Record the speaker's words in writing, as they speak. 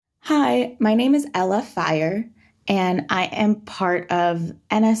Hi, my name is Ella Fayer, and I am part of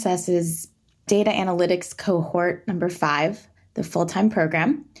NSS's Data Analytics Cohort number 5, the full-time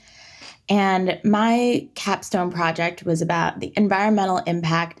program. And my capstone project was about the environmental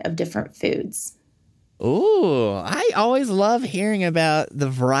impact of different foods. Ooh, I always love hearing about the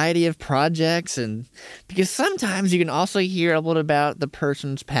variety of projects, and because sometimes you can also hear a little about the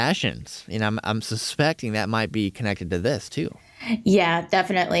person's passions. I'm suspecting that might be connected to this too. Yeah,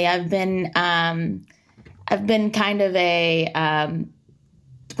 definitely. I've been kind of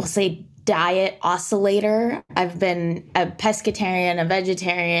we'll say diet oscillator. I've been a pescatarian, a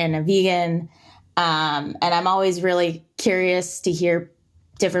vegetarian, a vegan, and I'm always really curious to hear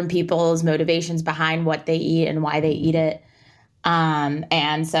different people's motivations behind what they eat and why they eat it.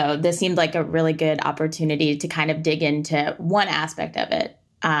 And so this seemed like a really good opportunity to kind of dig into one aspect of it,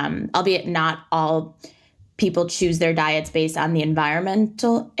 albeit not all people choose their diets based on the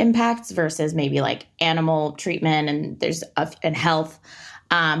environmental impacts versus maybe like animal treatment and health.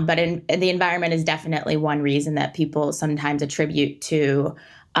 But the environment is definitely one reason that people sometimes attribute to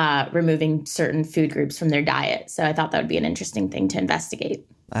removing certain food groups from their diet. So I thought that would be an interesting thing to investigate.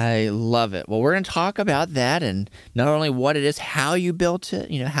 I love it. Well, we're going to talk about that and not only what it is, how you built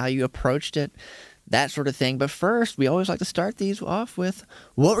it, how you approached it, that sort of thing. But first, we always like to start these off with,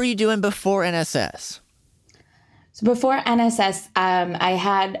 what were you doing before NSS? So before NSS, I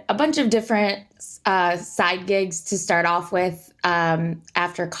had a bunch of different side gigs to start off with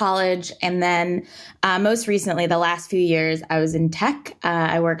after college. And then most recently, the last few years, I was in tech.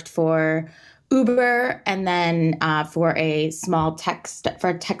 I worked for Uber and then for a small tech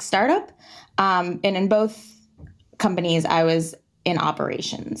startup. And in both companies, I was in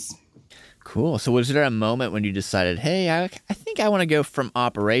operations. Cool. So was there a moment when you decided, hey, I think I want to go from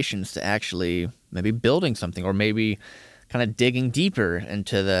operations to actually maybe building something or maybe kind of digging deeper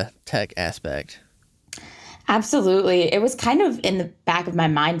into the tech aspect? Absolutely. It was kind of in the back of my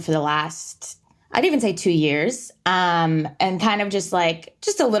mind for the last, I'd even say 2 years, and kind of just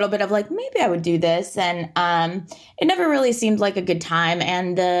a little bit of like, maybe I would do this. And it never really seemed like a good time.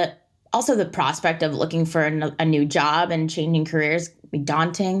 And also the prospect of looking for a new job and changing careers can be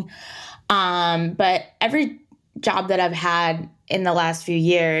daunting. But every job that I've had in the last few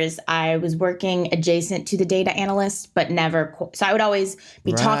years, I was working adjacent to the data analyst, but never. So I would always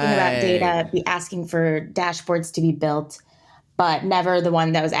be talking about data, be asking for dashboards to be built, but never the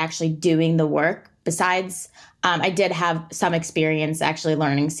one that was actually doing the work. Besides, I did have some experience actually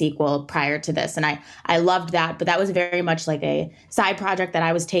learning SQL prior to this, and I loved that. But that was very much like a side project that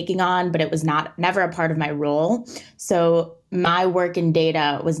I was taking on, but it was never a part of my role. So my work in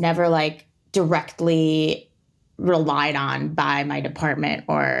data was never like directly relied on by my department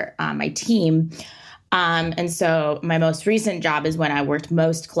or my team. And so my most recent job is when I worked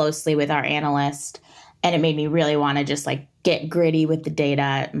most closely with our analyst, and it made me really want to just like get gritty with the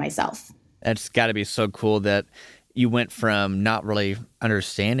data myself. That's got to be so cool that you went from not really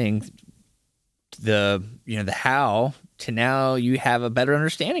understanding the how to now you have a better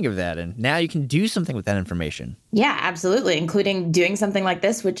understanding of that, and now you can do something with that information. Yeah, absolutely, including doing something like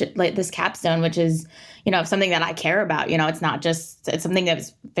this, which like this capstone, which is something that I care about. It's something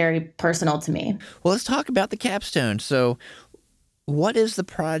that's very personal to me. Well, let's talk about the capstone. So what is the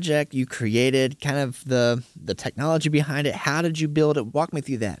project you created, kind of the technology behind it? How did you build it? Walk me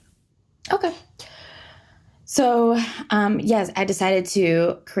through that. Okay. So, yes, I decided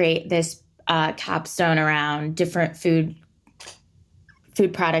to create this capstone around different food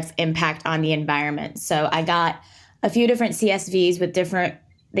products' impact on the environment. So I got a few different CSVs with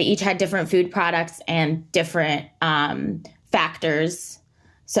they each had different food products and different factors.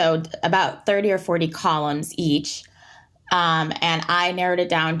 So about 30 or 40 columns each. And I narrowed it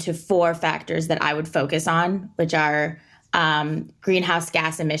down to 4 factors that I would focus on, which are greenhouse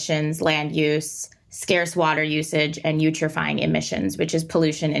gas emissions, land use, scarce water usage, and eutrofying emissions, which is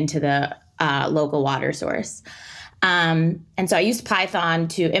pollution into the local water source. And so I used Python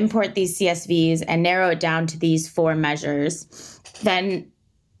to import these CSVs and narrow it down to these 4 measures, then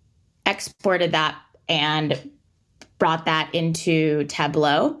exported that and brought that into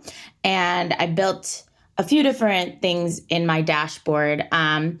Tableau. And I built a few different things in my dashboard.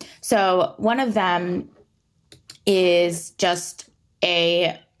 So one of them is just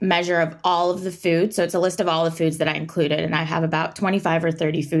a measure of all of the food. So it's a list of all the foods that I included, and I have about 25 or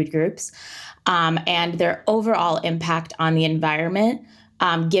 30 food groups, and their overall impact on the environment,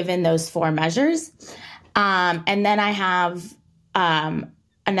 given those 4 measures. And then I have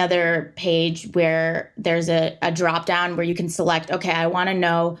another page where there's a drop down where you can select, okay, I want to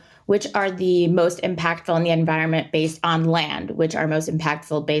know which are the most impactful in the environment based on land, which are most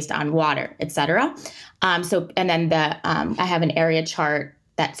impactful based on water, et cetera. And then I have an area chart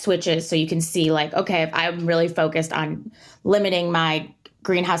that switches, so you can see like, okay, if I'm really focused on limiting my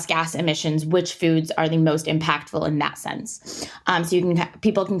greenhouse gas emissions, which foods are the most impactful in that sense. So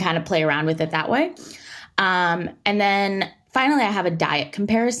people can kind of play around with it that way. And then finally, I have a diet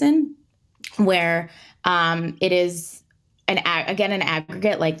comparison where it is an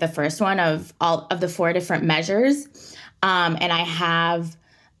aggregate, like the first one of all of the 4 different measures. And I have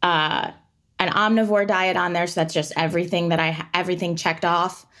an omnivore diet on there, so that's just everything everything checked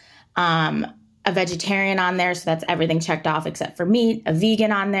off. A vegetarian on there, so that's everything checked off except for meat. A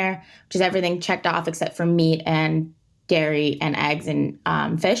vegan on there, which is everything checked off except for meat and dairy and eggs and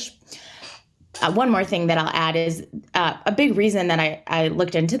fish. One more thing that I'll add is a big reason that I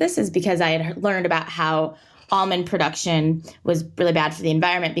looked into this is because I had learned about how almond production was really bad for the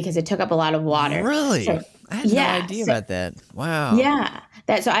environment because it took up a lot of water. Really? So, I had no idea about that. Wow. Yeah.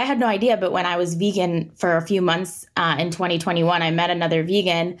 So I had no idea, but when I was vegan for a few months in 2021, I met another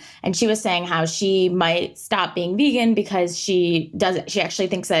vegan, and she was saying how she might stop being vegan because she actually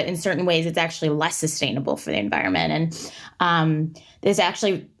thinks that in certain ways it's actually less sustainable for the environment. And there's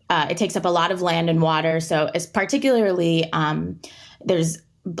actually it takes up a lot of land and water. So it's particularly there's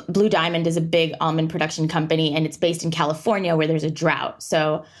Blue Diamond is a big almond production company, and it's based in California where there's a drought.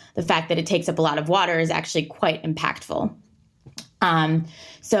 So the fact that it takes up a lot of water is actually quite impactful.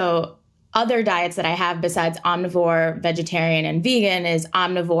 So other diets that I have besides omnivore, vegetarian, and vegan is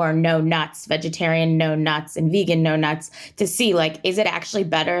omnivore, no nuts, vegetarian, no nuts, and vegan, no nuts, to see like, is it actually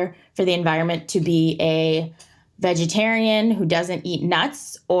better for the environment to be a vegetarian who doesn't eat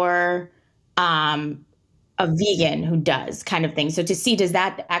nuts or a vegan who does, kind of thing. So to see, does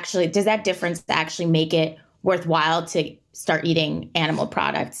that difference actually make it worthwhile to start eating animal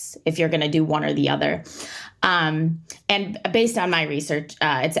products if you're going to do one or the other? And based on my research,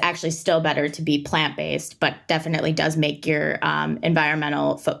 it's actually still better to be plant-based, but definitely does make your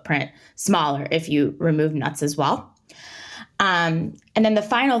environmental footprint smaller if you remove nuts as well. And then the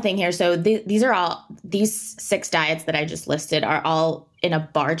final thing here, so these 6 diets that I just listed are all in a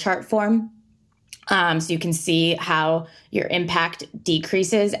bar chart form. So you can see how your impact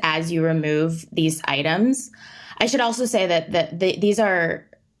decreases as you remove these items. I should also say that these are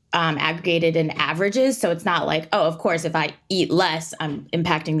aggregated in averages. So it's not like, oh, of course, if I eat less, I'm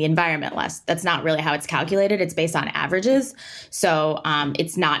impacting the environment less. That's not really how it's calculated. It's based on averages. So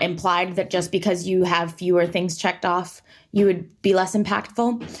it's not implied that just because you have fewer things checked off, you would be less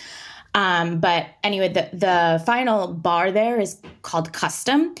impactful. But anyway, the final bar there is called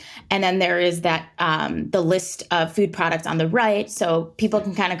custom. And then there is that the list of food products on the right. So people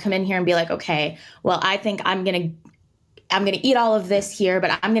can kind of come in here and be like, okay, well, I think I'm going to eat all of this here,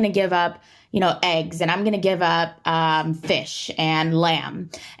 but I'm going to give up, eggs, and I'm going to give up fish and lamb.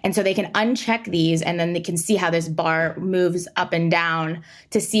 And so they can uncheck these, and then they can see how this bar moves up and down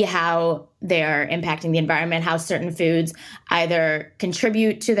to see how they're impacting the environment, how certain foods either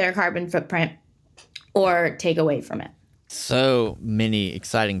contribute to their carbon footprint or take away from it. So many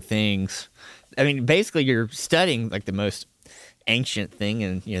exciting things. I mean, basically you're studying like the most ancient thing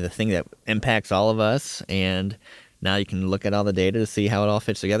and, the thing that impacts all of us, and now you can look at all the data to see how it all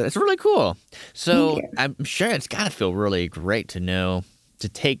fits together. It's really cool. So I'm sure it's got to feel really great to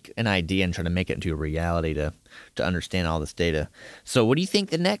take an idea and try to make it into a reality to understand all this data. So what do you think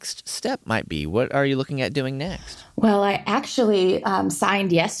the next step might be? What are you looking at doing next? Well, I actually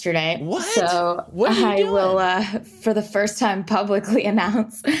signed yesterday. What? So what are you doing? will, for the first time, publicly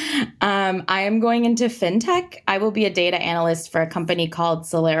announce I am going into fintech. I will be a data analyst for a company called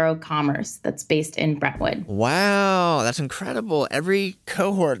Solero Commerce that's based in Brentwood. Wow, that's incredible. Every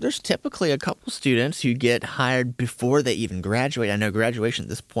cohort, there's typically a couple students who get hired before they even graduate. I know graduation at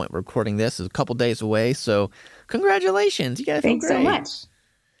this point, we're recording this, is a couple days away. So congratulations. You guys feel great. Thanks so much.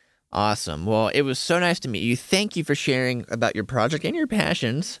 Awesome. Well, it was so nice to meet you. Thank you for sharing about your project and your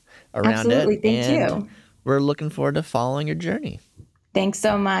passions around Absolutely. it. Thank you. We're looking forward to following your journey. Thanks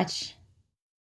so much.